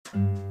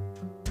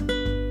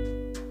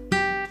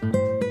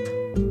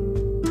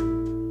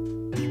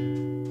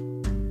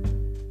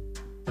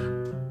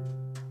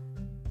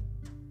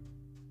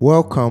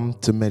Welcome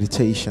to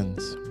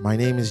Meditations. My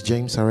name is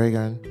James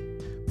Aregan,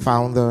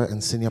 founder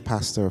and senior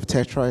pastor of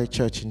Tetra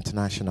Church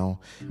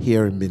International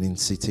here in Benin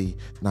City,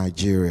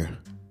 Nigeria.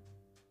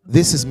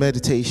 This is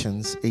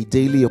Meditations, a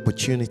daily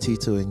opportunity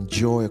to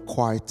enjoy a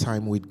quiet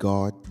time with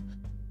God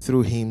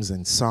through hymns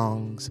and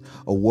songs,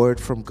 a word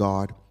from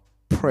God,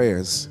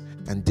 prayers,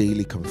 and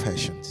daily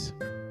confessions.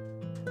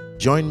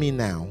 Join me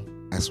now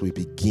as we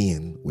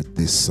begin with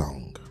this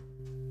song.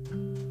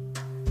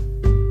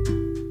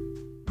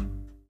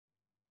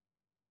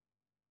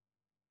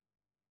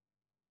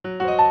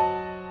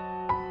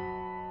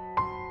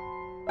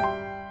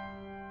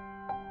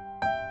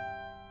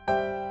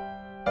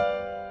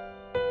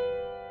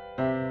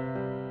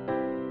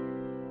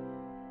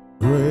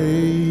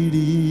 Great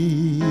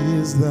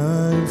is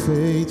thy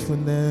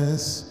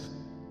faithfulness,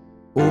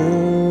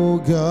 O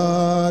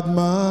God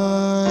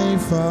my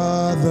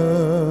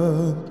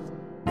Father.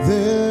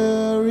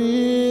 There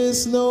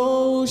is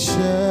no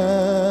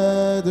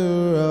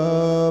shadow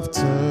of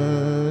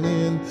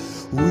turning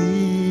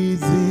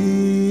with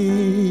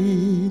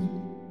thee.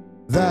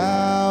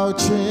 Thou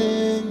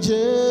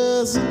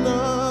changest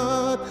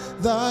not,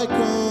 thy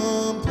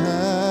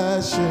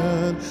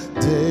compassion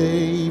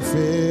they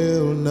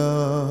fail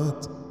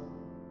not.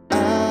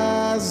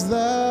 As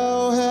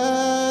thou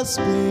hast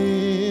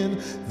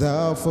been,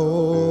 thou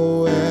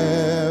forever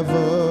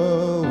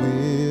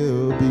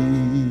will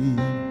be.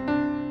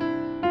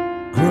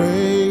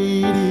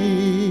 Great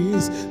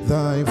is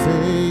thy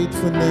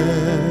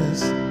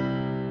faithfulness,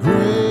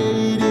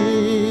 great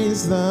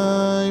is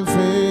thy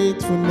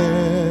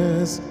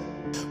faithfulness.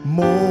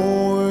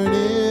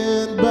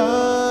 Morning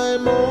by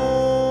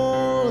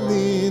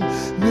morning,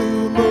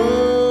 new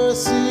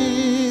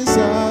mercies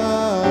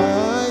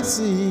I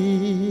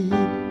see.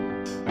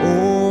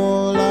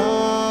 All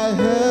I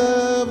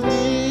have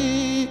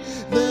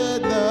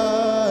needed,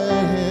 thy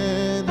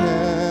hand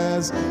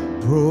has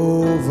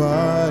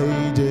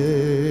provided.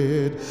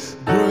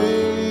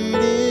 Great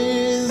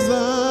is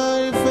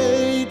thy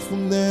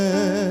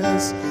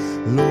faithfulness,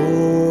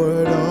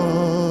 Lord,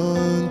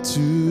 unto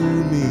me.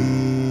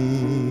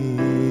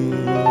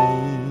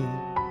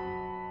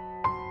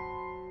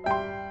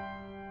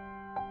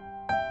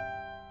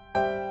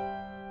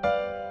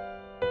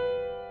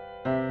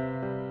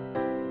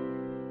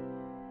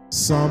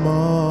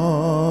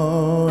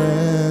 Summer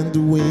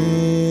and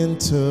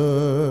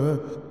winter,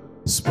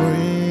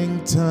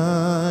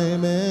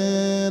 springtime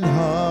and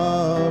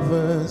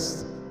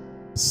harvest,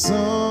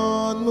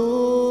 sun,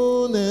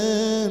 moon,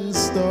 and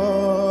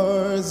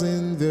stars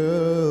in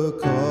the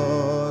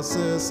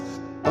courses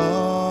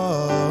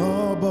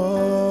above,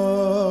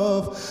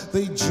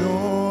 they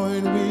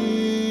join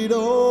with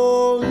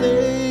all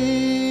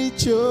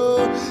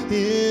nature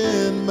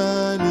in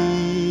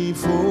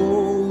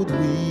manifold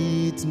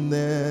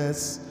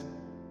witness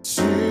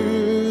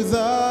to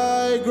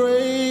thy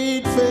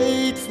great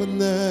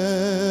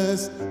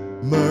faithfulness,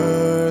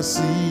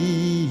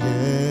 mercy,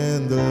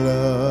 and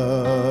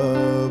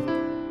love.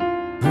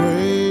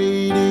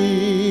 Great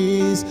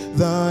is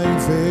thy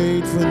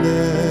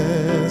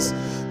faithfulness,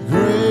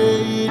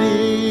 great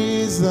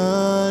is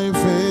thy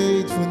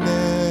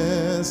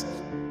faithfulness.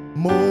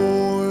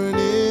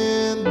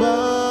 Morning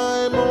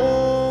by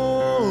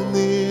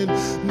morning,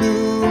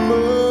 new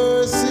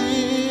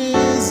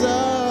mercies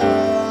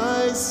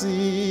I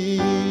see.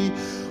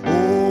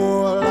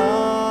 All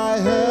I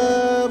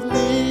have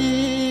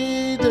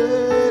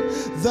needed,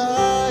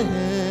 thy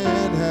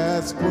hand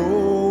has provided.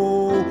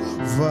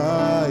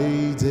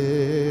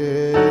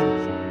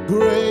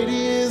 Great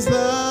is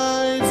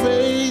thy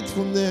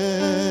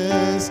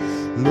faithfulness,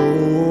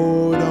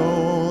 Lord,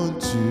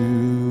 unto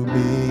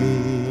me.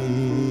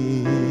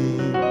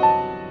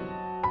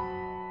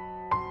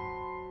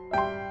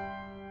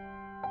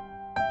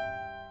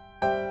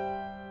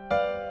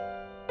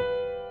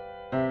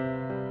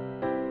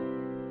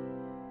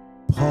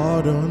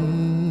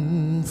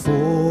 Pardon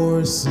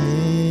for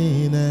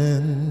sin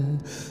and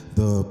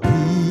the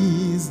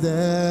peace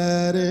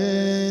that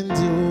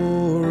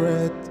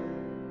endureth,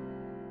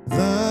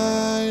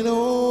 thine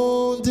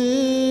own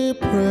dear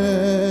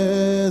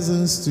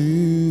presence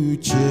to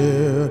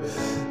cheer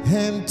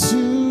and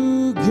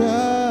to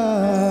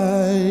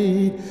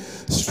guide,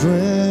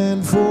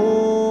 strength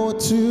for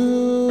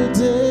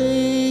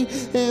today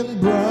and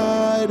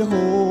bright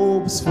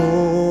hopes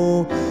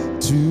for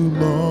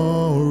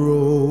tomorrow.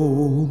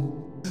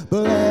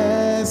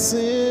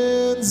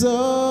 Blessings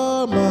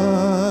are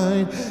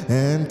mine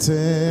and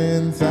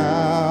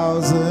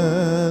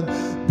 10,000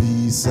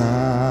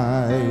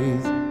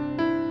 besides.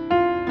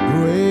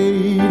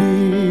 Great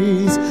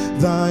is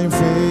thy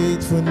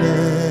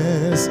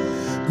faithfulness,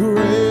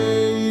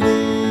 great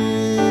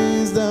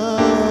is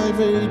thy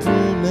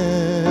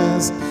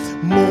faithfulness.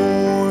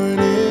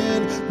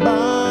 Morning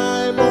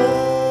by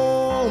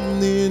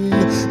morning,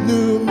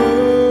 new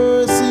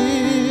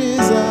mercies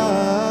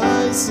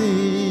I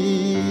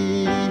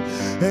see,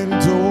 and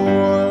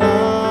all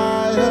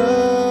I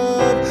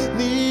have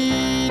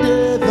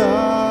needed,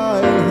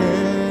 thy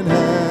hand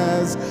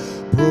has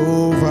provided.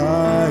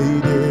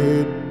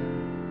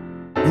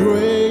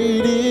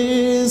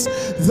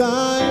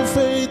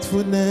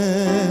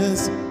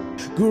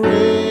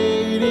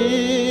 Great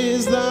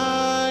is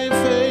thy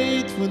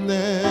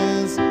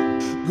faithfulness.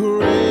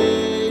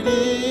 Great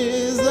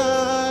is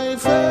thy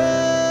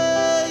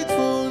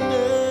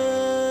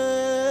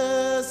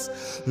faithfulness,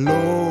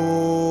 Lord,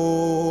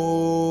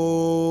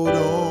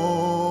 unto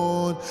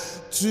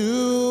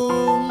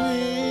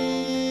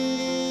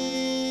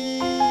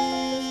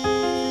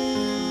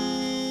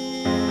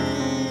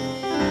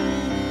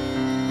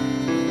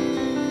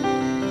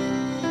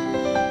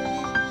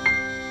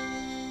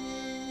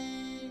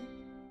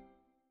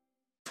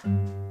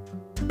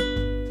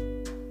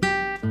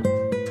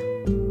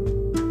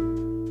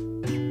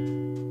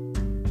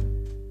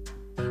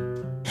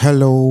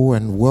Hello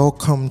and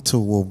welcome to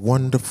a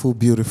wonderful,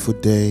 beautiful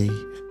day.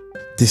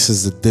 This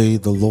is the day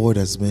the Lord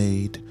has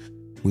made.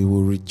 We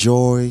will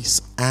rejoice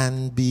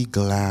and be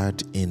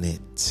glad in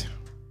it.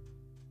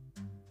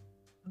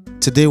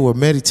 Today we're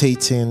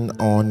meditating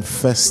on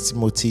 1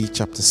 Timothy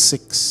chapter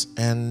 6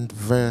 and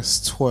verse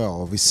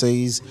 12. It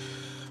says,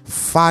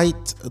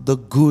 "Fight the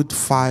good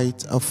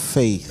fight of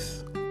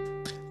faith.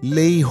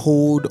 Lay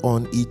hold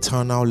on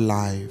eternal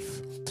life,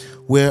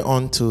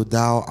 whereunto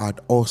thou art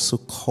also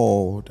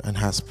called, and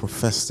hast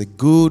professed a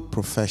good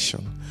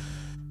profession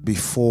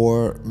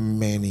before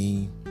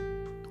many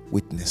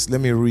witnesses." Let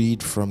me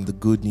read from the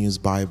Good News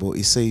Bible.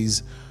 It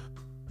says,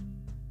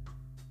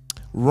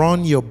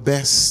 "Run your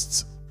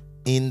best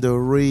in the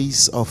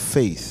race of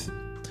faith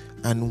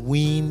and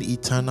win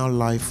eternal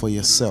life for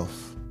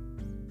yourself.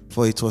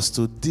 For it was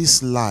to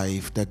this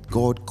life that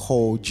God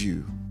called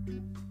you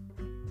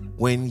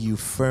when you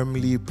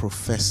firmly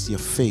professed your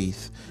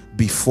faith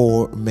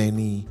before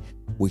many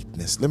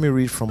witnesses." Let me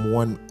read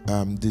from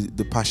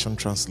the Passion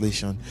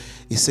Translation.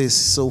 It says,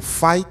 "So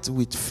fight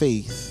with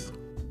faith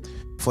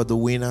for the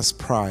winner's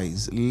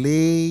prize.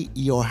 Lay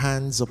your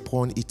hands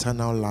upon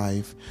eternal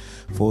life,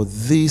 for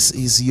this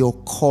is your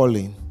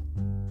calling,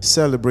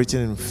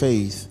 celebrating in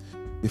faith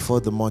before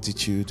the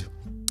multitude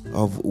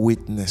of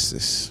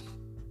witnesses."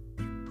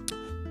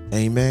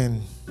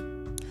 Amen.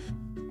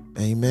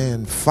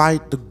 Amen.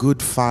 Fight the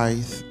good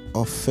fight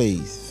of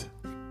faith.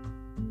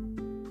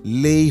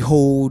 Lay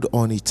hold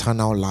on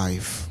eternal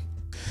life.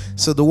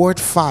 So the word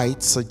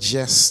fight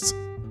suggests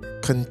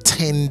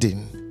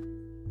contending,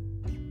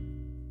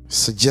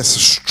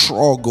 suggests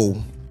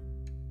struggle.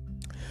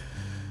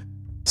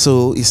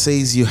 So it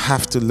says you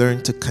have to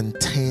learn to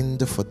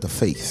contend for the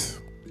faith.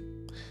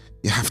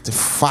 You have to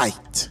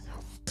fight.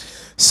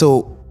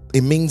 So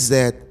it means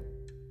that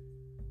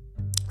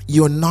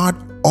you're not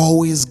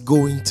always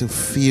going to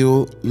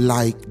feel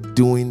like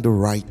doing the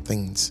right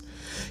things.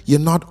 You're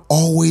not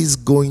always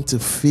going to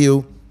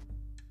feel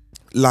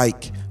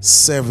like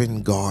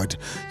serving God.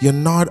 You're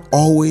not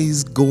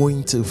always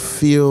going to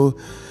feel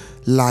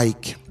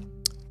like,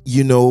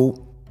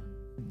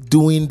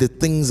 doing the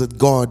things that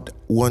God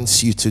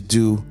wants you to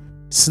do.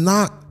 It's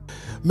not.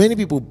 Many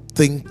people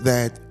think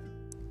that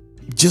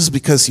just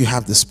because you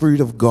have the Spirit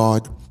of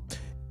God,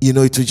 it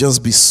will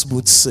just be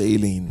smooth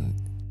sailing.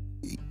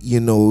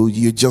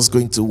 You're just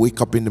going to wake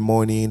up in the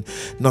morning,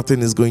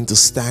 nothing is going to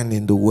stand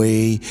in the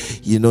way.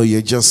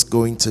 You're just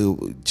going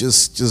to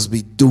just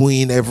be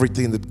doing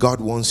everything that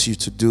God wants you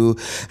to do.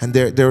 And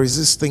there is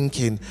this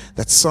thinking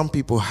that some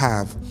people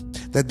have,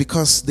 that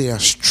because they are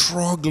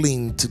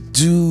struggling to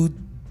do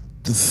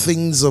the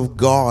things of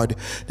God,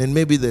 then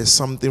maybe there's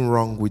something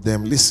wrong with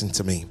them. Listen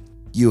to me.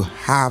 You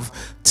have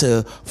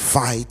to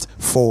fight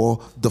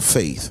for the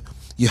faith.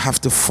 You have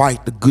to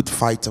fight the good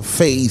fight of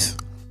faith.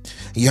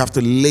 You have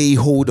to lay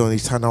hold on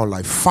eternal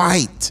life.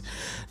 Fight.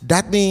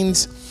 That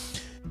means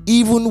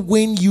even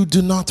when you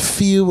do not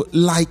feel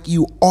like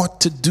you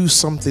ought to do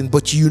something,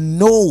 but you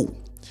know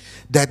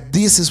that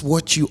this is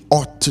what you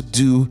ought to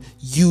do,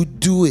 you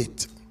do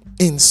it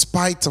in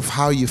spite of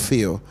how you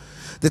feel.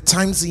 The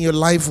times in your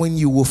life when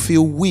you will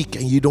feel weak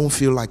and you don't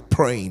feel like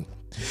praying.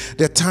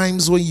 There are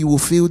times when you will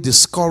feel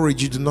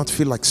discouraged, you do not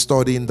feel like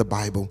studying the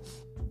Bible.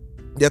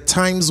 There are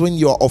times when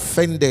you're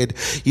offended,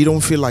 you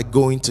don't feel like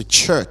going to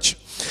church.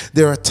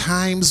 There are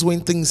times when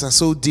things are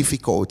so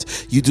difficult,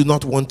 you do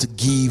not want to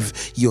give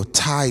your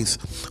tithe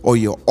or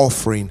your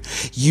offering.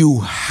 You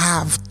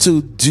have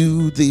to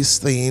do these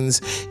things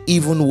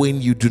even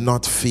when you do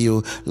not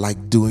feel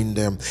like doing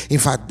them. In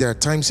fact, there are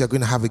times you're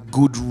going to have a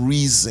good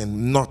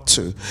reason not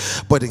to.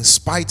 But in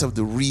spite of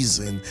the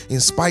reason, in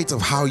spite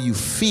of how you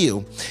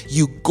feel,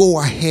 you go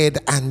ahead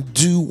and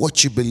do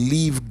what you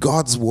believe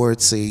God's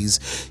word says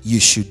you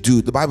should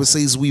do. The Bible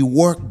says we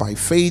work by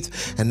faith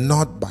and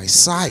not by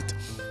sight.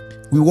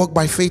 We walk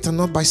by faith and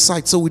not by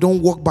sight. So we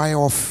don't walk by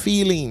our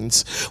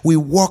feelings. We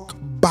walk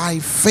by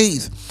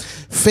faith.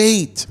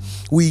 Faith.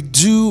 We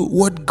do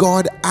what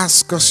God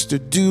asks us to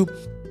do,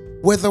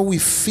 whether we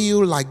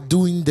feel like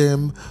doing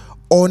them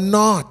or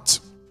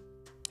not.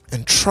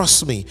 And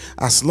trust me,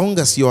 as long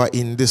as you are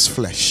in this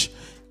flesh,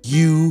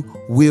 you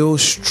will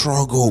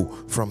struggle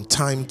from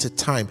time to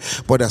time.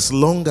 But as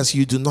long as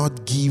you do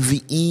not give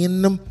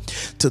in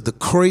to the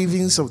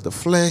cravings of the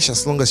flesh,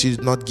 as long as you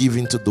do not give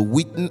in to the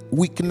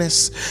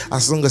weakness,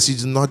 as long as you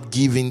do not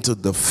give in to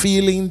the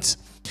feelings,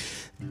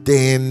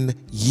 then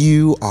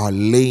you are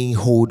laying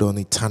hold on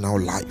eternal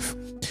life.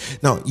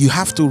 Now, you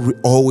have to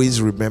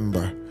always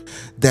remember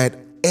that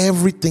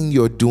everything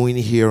you're doing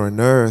here on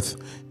earth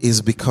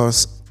is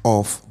because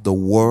of the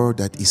world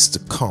that is to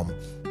come.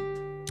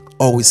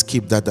 Always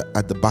keep that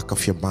at the back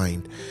of your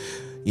mind.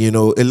 You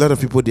know, a lot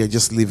of people, they're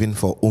just living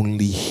for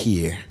only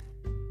here.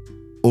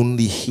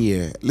 Only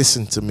here.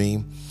 Listen to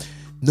me.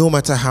 No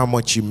matter how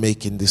much you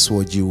make in this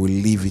world, you will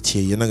leave it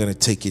here. You're not going to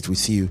take it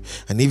with you.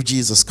 And if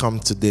Jesus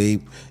comes today,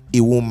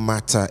 it won't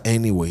matter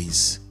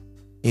anyways.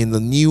 In the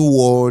new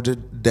world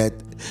that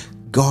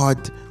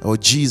God or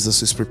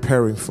Jesus is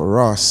preparing for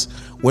us,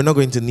 we're not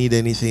going to need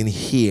anything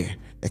here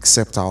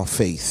except our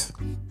faith.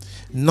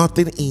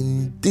 Nothing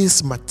in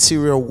this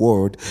material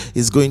world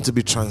is going to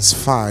be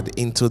transferred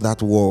into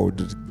that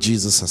world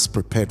Jesus has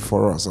prepared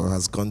for us or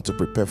has gone to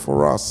prepare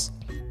for us.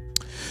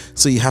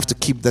 So you have to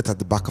keep that at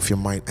the back of your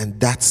mind, and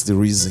that's the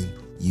reason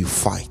you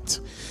fight.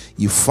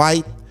 You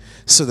fight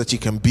so that you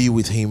can be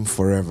with Him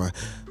forever.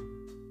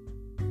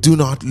 Do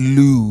not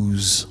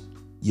lose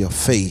your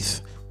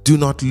faith. Do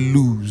not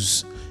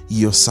lose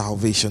your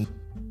salvation.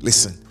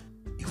 Listen,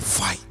 you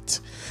fight.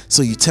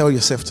 So you tell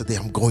yourself today,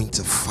 I'm going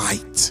to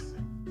fight.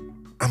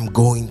 I'm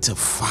going to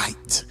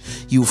fight.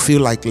 You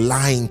feel like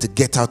lying to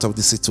get out of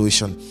the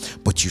situation,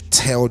 but you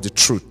tell the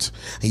truth.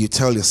 And you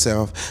tell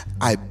yourself,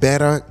 I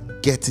better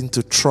get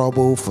into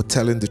trouble for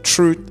telling the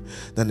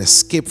truth than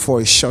escape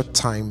for a short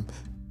time,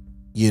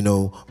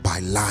 by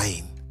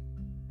lying.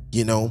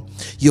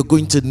 You're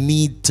going to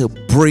need to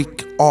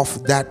break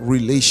off that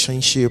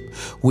relationship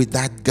with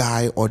that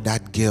guy or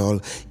that girl,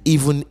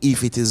 even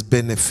if it is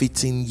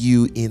benefiting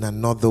you in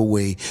another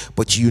way.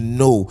 But you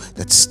know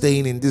that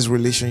staying in this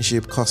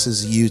relationship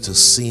causes you to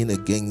sin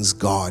against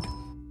God.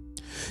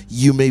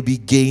 You may be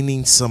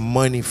gaining some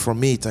money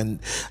from it, and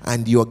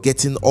you're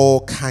getting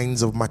all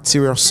kinds of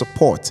material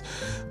support.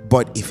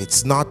 But if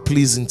it's not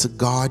pleasing to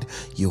God,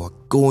 you are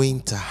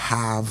going to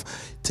have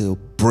to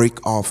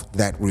break off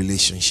that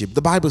relationship.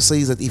 The Bible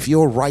says that if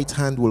your right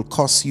hand will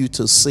cause you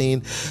to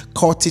sin,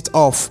 cut it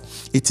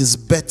off. It is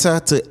better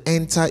to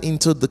enter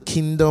into the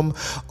kingdom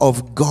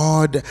of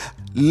God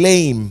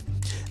lame,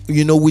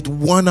 with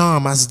one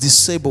arm as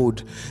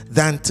disabled,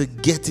 than to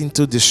get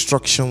into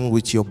destruction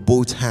with your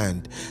both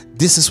hand.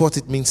 This is what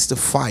it means to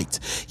fight.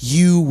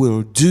 You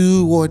will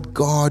do what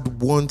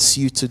God wants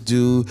you to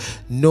do,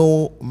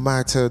 no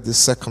matter the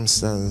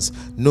circumstance,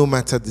 no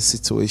matter the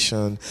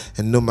situation,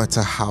 and no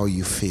matter how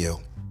you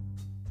feel.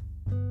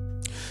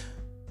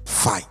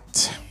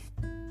 Fight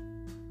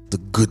the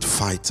good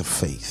fight of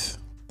faith.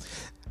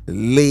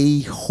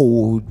 Lay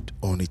hold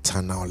on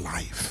eternal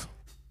life.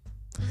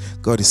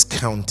 God is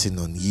counting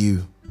on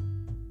you.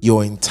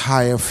 Your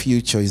entire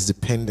future is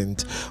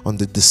dependent on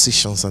the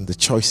decisions and the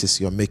choices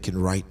you're making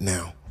right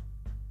now.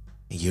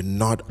 And you're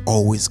not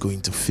always going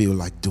to feel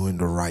like doing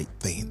the right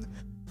thing.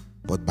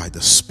 But by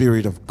the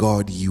Spirit of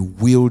God, you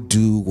will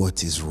do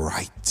what is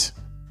right,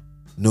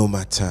 no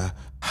matter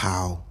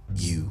how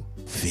you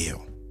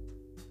feel.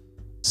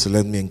 So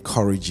let me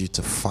encourage you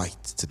to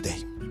fight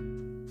today.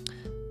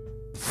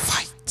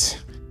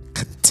 Fight.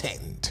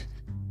 Contend.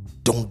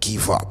 Don't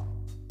give up.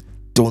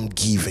 Don't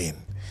give in.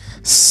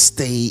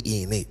 Stay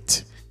in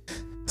it.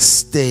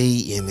 Stay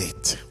in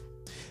it.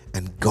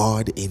 And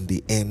God in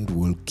the end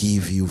will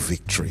give you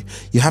victory.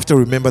 You have to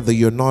remember that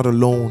you're not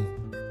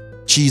alone.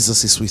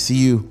 Jesus is with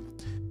you.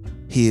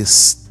 He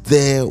is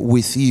there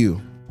with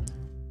you.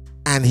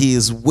 And He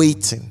is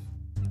waiting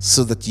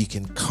so that you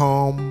can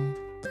come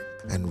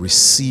and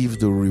receive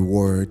the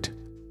reward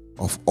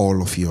of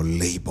all of your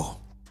labor.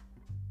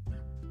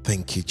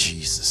 Thank you,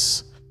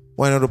 Jesus.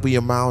 Why not open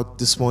your mouth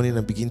this morning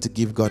and begin to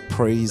give God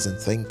praise and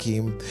thank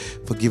Him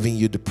for giving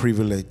you the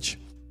privilege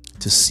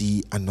to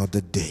see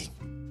another day.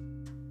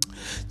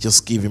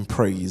 Just give Him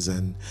praise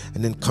and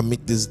then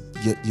commit this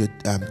your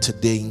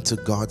today into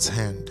God's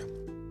hand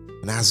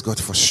and ask God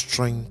for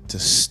strength to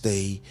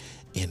stay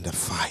in the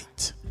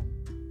fight.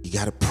 You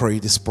got to pray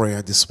this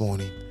prayer this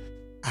morning.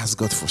 Ask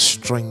God for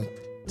strength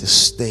to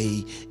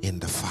stay in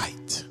the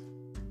fight,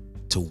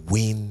 to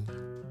win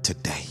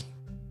today.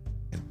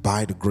 And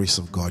by the grace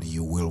of God,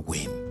 you will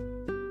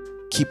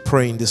win. Keep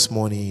praying this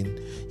morning.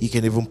 You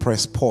can even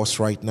press pause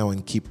right now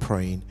and keep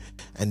praying.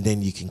 And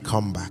then you can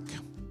come back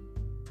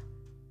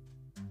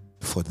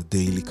for the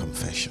daily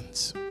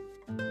confessions.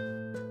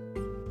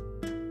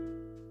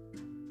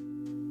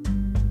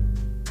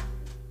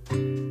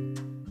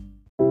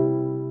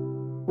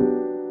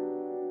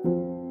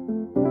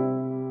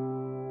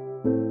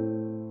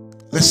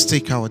 Let's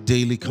take our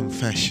daily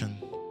confession.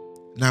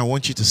 Now I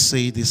want you to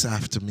say this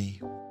after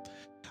me.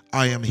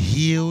 I am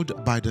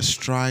healed by the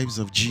stripes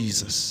of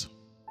Jesus.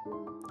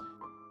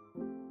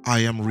 I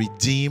am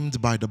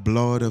redeemed by the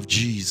blood of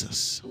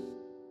Jesus.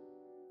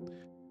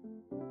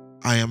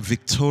 I am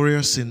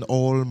victorious in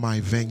all my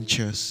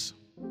ventures.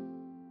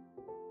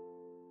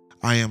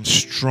 I am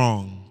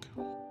strong.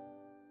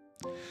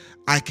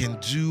 I can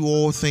do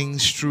all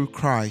things through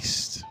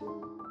Christ.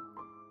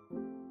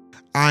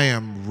 I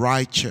am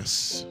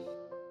righteous.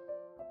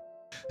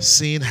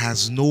 Sin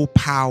has no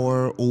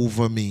power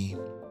over me.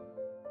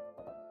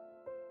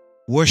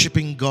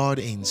 Worshiping God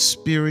in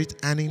spirit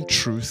and in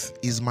truth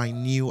is my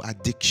new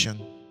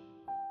addiction.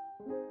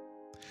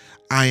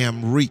 I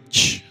am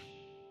rich.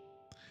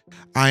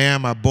 I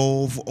am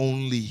above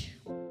only.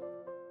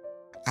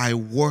 I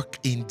work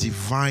in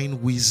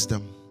divine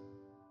wisdom.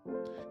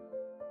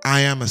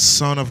 I am a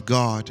son of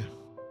God.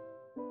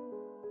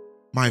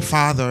 My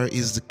Father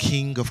is the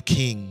King of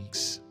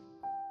Kings.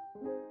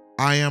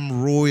 I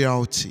am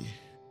royalty.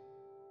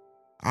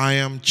 I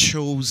am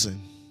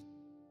chosen.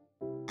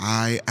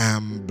 I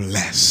am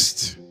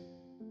blessed.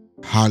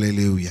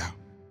 Hallelujah.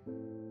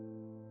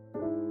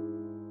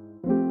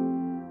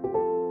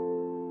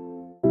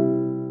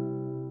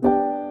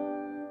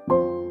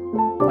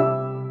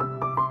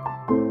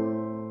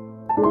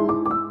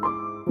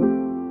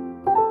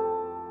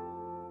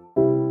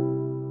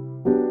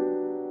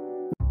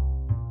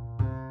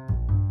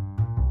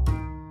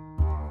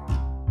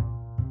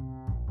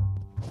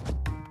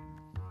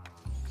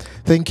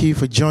 Thank you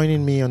for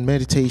joining me on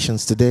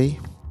Meditations today.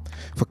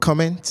 For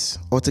comments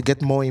or to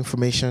get more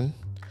information,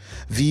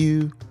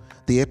 view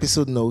the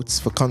episode notes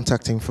for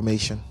contact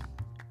information.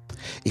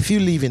 If you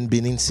live in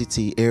Benin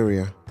City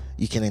area,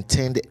 you can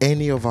attend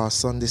any of our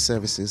Sunday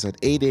services at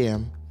 8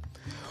 a.m.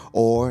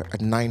 or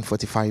at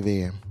 9:45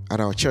 a.m. at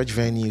our church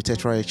venue,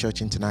 Tetraya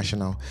Church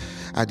International,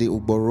 at the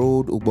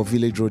Ugbo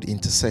Village Road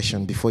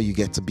intersection before you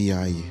get to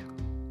BIU.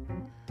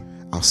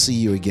 I'll see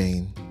you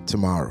again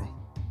tomorrow.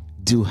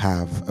 Do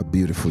have a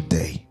beautiful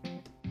day.